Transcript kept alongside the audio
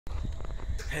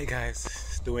Hey guys,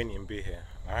 it's Dwayne and B here.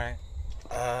 Alright.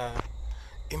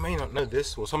 You may not know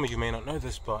this, or some of you may not know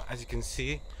this, but as you can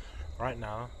see, right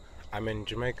now I'm in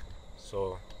Jamaica.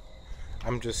 So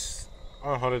I'm just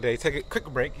on holiday. Take a quick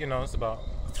break, it's about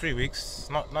 3 weeks,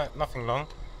 nothing long.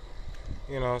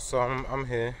 So I'm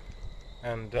here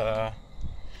and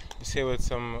just here with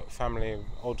some family,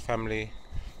 old family,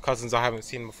 cousins I haven't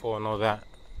seen before and all that.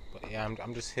 But yeah,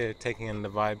 I'm just here taking in the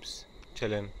vibes,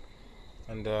 chilling,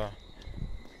 and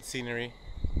scenery.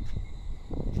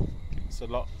 It's a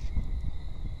lot.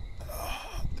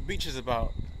 The beach is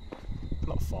about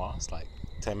not far. It's like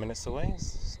 10 minutes away.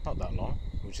 It's not that long,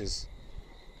 which is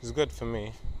good for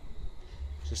me.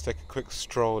 Just take a quick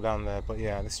stroll down there. But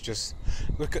yeah, this is just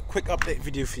a quick update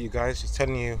video for you guys, just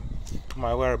telling you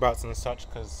my whereabouts and such,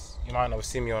 because you might not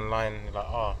see me online. You're like,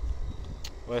 oh,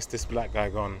 where's this black guy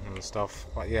gone and stuff.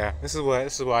 But yeah, this is where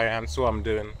I am. This is what I'm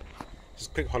doing.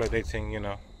 Just quick holiday thing,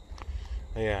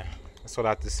 But yeah, that's all I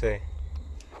have to say.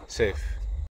 Safe.